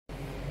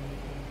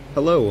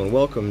Hello and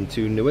welcome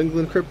to New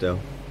England Crypto.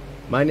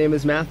 My name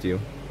is Matthew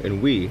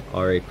and we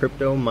are a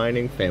crypto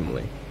mining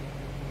family.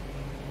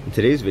 In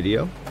today's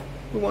video,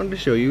 we wanted to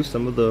show you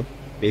some of the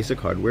basic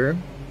hardware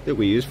that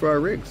we use for our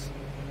rigs.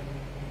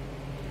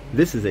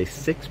 This is a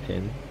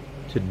 6-pin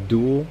to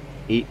dual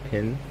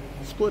 8-pin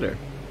splitter.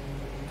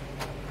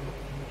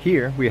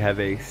 Here we have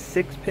a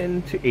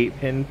 6-pin to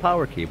 8-pin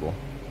power cable,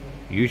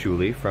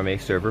 usually from a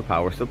server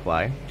power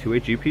supply to a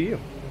GPU.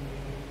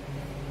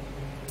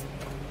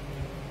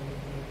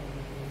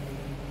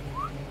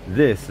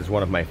 This is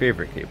one of my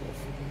favorite cables.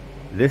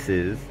 This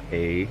is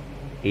a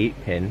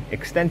 8-pin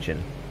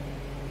extension.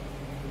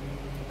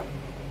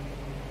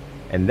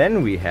 And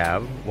then we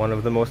have one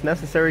of the most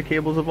necessary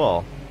cables of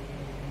all,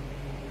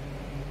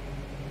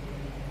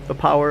 the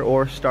power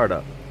or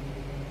startup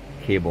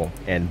cable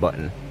and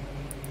button.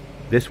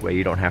 This way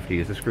you don't have to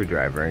use a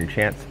screwdriver and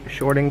chance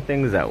shorting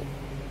things out.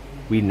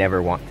 We never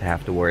want to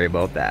have to worry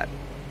about that.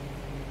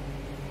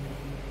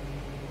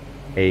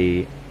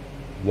 A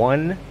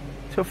 1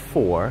 to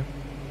 4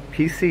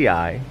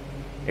 PCI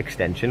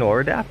extension or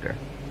adapter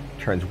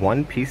turns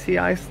one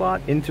PCI slot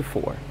into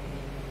 4.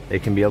 They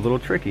can be a little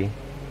tricky.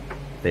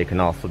 They can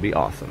also be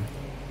awesome.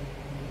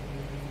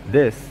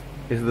 This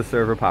is the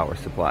server power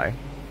supply,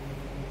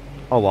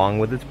 along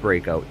with its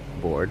breakout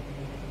board,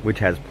 which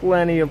has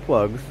plenty of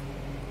plugs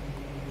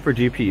for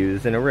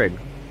GPUs in a rig.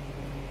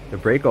 The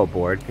breakout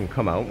board can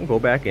come out and go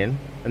back in,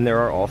 and there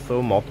are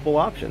also multiple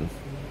options.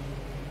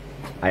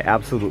 I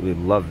absolutely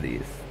love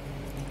these.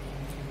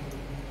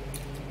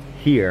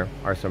 Here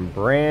are some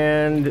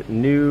brand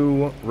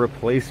new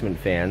replacement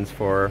fans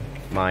for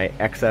my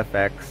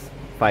XFX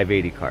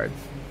 580 cards.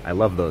 I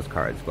love those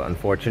cards, but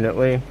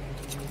unfortunately,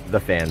 the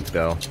fans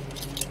go.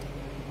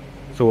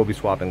 So we'll be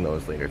swapping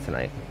those later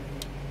tonight.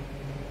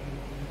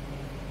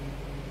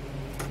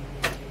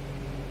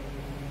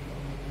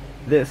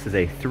 This is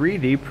a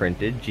 3D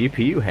printed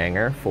GPU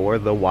hanger for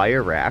the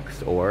wire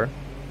racks or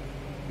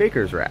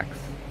baker's racks.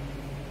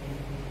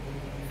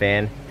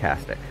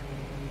 Fantastic.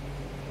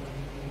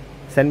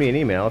 Send me an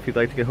email if you'd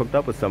like to get hooked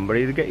up with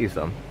somebody to get you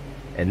some.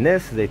 And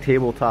this is a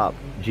tabletop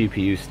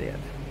GPU stand.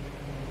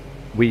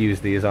 We use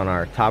these on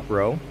our top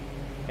row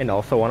and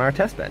also on our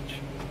test bench.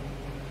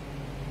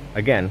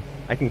 Again,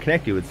 I can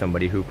connect you with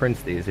somebody who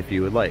prints these if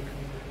you would like.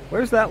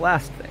 Where's that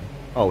last thing?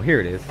 Oh, here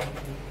it is.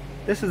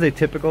 This is a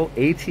typical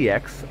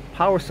Atx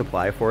power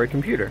supply for a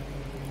computer.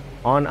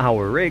 On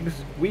our rigs,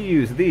 we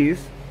use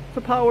these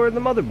to power the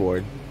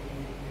motherboard,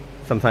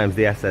 sometimes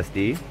the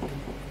SSD,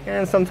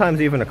 and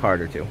sometimes even a card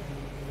or two.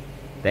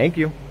 Thank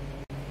you.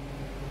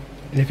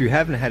 And if you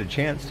haven't had a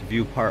chance to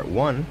view part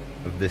 1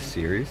 of this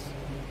series,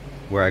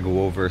 where I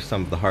go over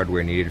some of the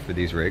hardware needed for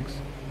these rigs,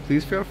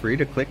 please feel free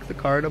to click the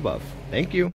card above. Thank you.